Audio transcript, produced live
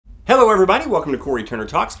Hello everybody, welcome to Cory Turner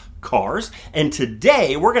Talks Cars, and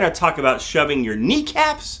today we're going to talk about shoving your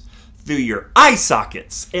kneecaps through your eye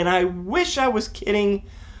sockets. And I wish I was kidding,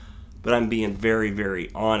 but I'm being very, very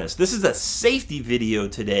honest. This is a safety video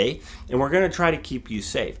today, and we're going to try to keep you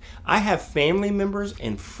safe. I have family members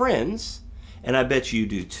and friends, and I bet you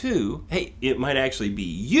do too. Hey, it might actually be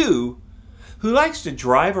you who likes to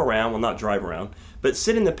drive around, well not drive around, but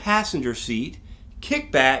sit in the passenger seat, kick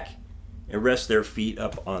back, and rest their feet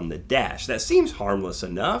up on the dash. That seems harmless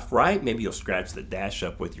enough, right? Maybe you'll scratch the dash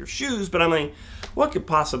up with your shoes, but I mean, what could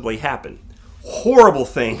possibly happen? Horrible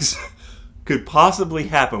things could possibly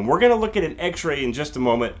happen. We're going to look at an x-ray in just a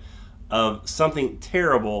moment of something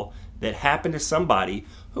terrible that happened to somebody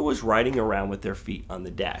who was riding around with their feet on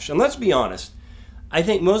the dash. And let's be honest, I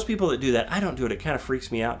think most people that do that, I don't do it, it kind of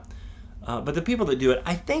freaks me out. But the people that do it,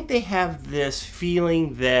 I think they have this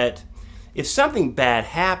feeling that if something bad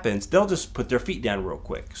happens, they'll just put their feet down real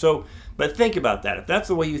quick. So, but think about that. If that's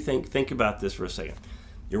the way you think about this for a second.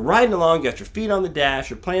 You're riding along, you got your feet on the dash,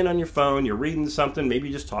 you're playing on your phone, you're reading something, maybe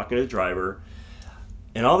you're just talking to the driver,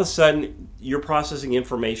 and all of a sudden, you're processing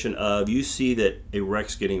information of, you see that a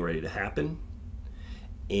wreck's getting ready to happen,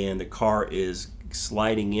 and the car is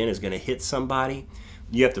sliding in, is going to hit somebody.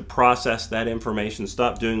 You have to process that information,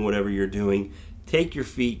 stop doing whatever you're doing, take your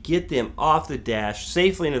feet, get them off the dash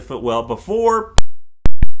safely in the footwell before.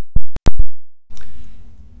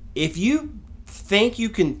 If you think you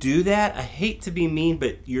can do that, I hate to be mean,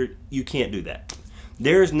 but you can't do that.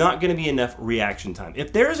 There's not going to be enough reaction time.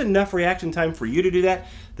 If there's enough reaction time for you to do that,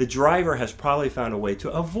 the driver has probably found a way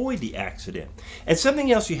to avoid the accident. And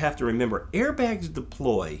something else you have to remember, airbags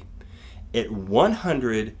deploy at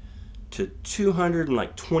 100 to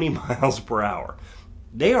 220 miles per hour.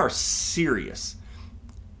 They are serious.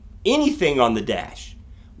 Anything on the dash,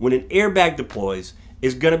 when an airbag deploys,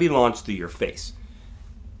 is going to be launched through your face.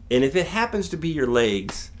 And if it happens to be your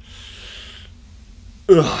legs,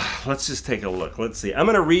 let's just take a look. Let's see. I'm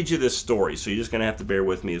going to read you this story, so you're just going to have to bear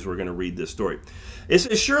with me as we're going to read this story. It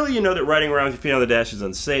says, surely you know that riding around with your feet on the dash is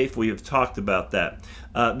unsafe. We have talked about that.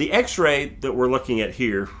 The x-ray that we're looking at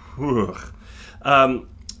here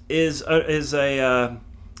is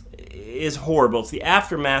horrible. It's the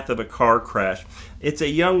aftermath of a car crash. It's a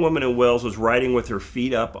young woman in Wales was riding with her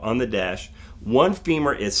feet up on the dash. One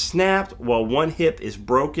femur is snapped while one hip is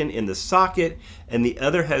broken in the socket and the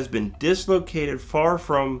other has been dislocated far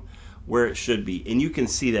from where it should be. And you can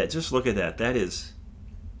see that. Just look at that. That is,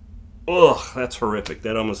 that's horrific.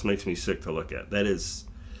 That almost makes me sick to look at. That is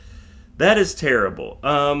terrible.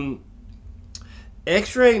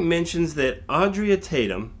 X-ray mentions that Audrey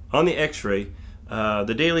Tatum, on the x-ray,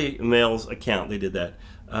 the Daily Mail's account, they did that,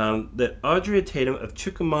 that Audrey Tatum of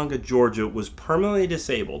Chickamauga, Georgia, was permanently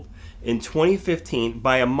disabled in 2015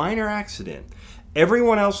 by a minor accident.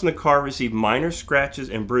 Everyone else in the car received minor scratches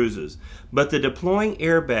and bruises, but the deploying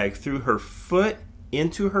airbag threw her foot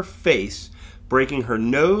into her face, breaking her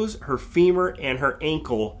nose, her femur, and her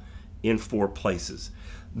ankle in 4 places.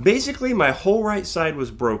 Basically, my whole right side was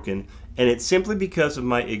broken, and it's simply because of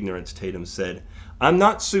my ignorance, Tatum said. I'm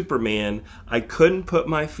not Superman. I couldn't put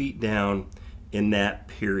my feet down in that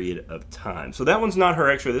period of time. So that one's not her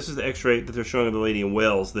x-ray. This is the x-ray that they're showing of the lady in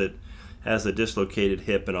Wales that has a dislocated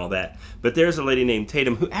hip and all that. But there's a lady named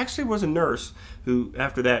Tatum who actually was a nurse who,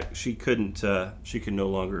 after that, she could no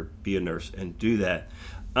longer be a nurse and do that.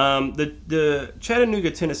 The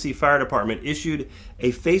Chattanooga, Tennessee Fire Department issued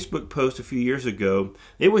a Facebook post a few years ago.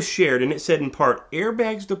 It was shared, and it said in part,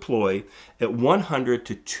 airbags deploy at 100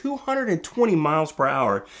 to 220 miles per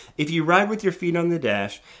hour. If you ride with your feet on the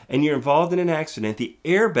dash and you're involved in an accident, the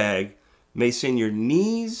airbag may send your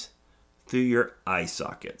knees through your eye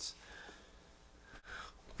sockets.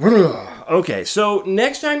 Okay, so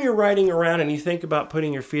next time you're riding around and you think about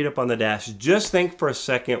putting your feet up on the dash, just think for a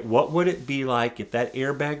second, what would it be like if that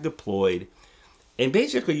airbag deployed and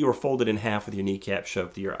basically you were folded in half with your kneecap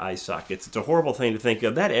shoved through your eye sockets? It's a horrible thing to think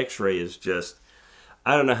of. That x-ray is just,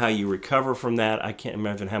 I don't know how you recover from that. I can't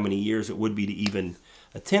imagine how many years it would be to even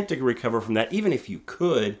attempt to recover from that. Even if you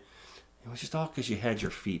could, it was just all because you had your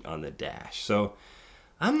feet on the dash. So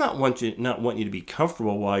I'm not wanting you to be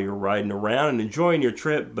comfortable while you're riding around and enjoying your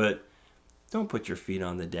trip, but don't put your feet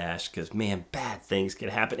on the dash because, man, bad things can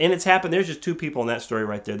happen. And it's happened. There's just 2 people in that story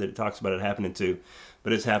right there that it talks about it happening to,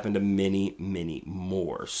 but it's happened to many, many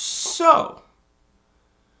more. So,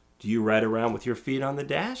 do you ride around with your feet on the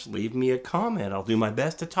dash? Leave me a comment. I'll do my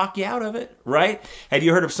best to talk you out of it, right? Have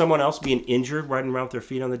you heard of someone else being injured riding around with their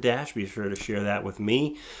feet on the dash? Be sure to share that with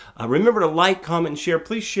me. Remember to like, comment, and share.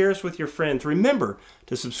 Please share us with your friends. Remember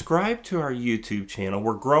to subscribe to our YouTube channel.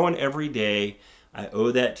 We're growing every day. I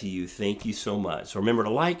owe that to you. Thank you so much. So remember to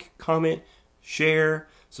like, comment, share,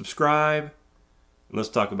 subscribe, and let's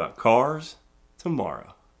talk about cars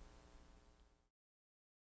tomorrow.